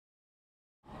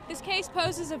This case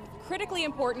poses a critically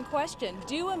important question.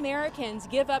 Do Americans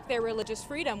give up their religious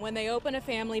freedom when they open a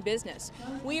family business?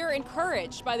 We are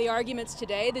encouraged by the arguments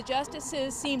today. The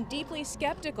justices seem deeply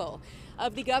skeptical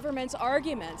of the government's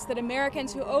arguments that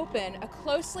Americans who open a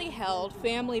closely held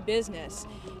family business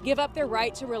give up their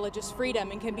right to religious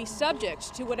freedom and can be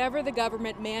subject to whatever the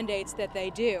government mandates that they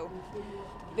do.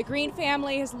 The Green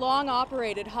family has long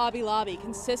operated Hobby Lobby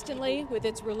consistently with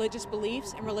its religious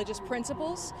beliefs and religious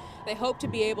principles. They hope to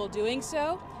be able doing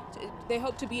so. They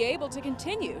hope to be able to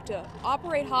continue to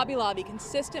operate Hobby Lobby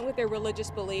consistent with their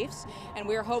religious beliefs, and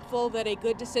we are hopeful that a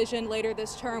good decision later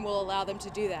this term will allow them to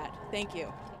do that. Thank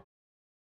you.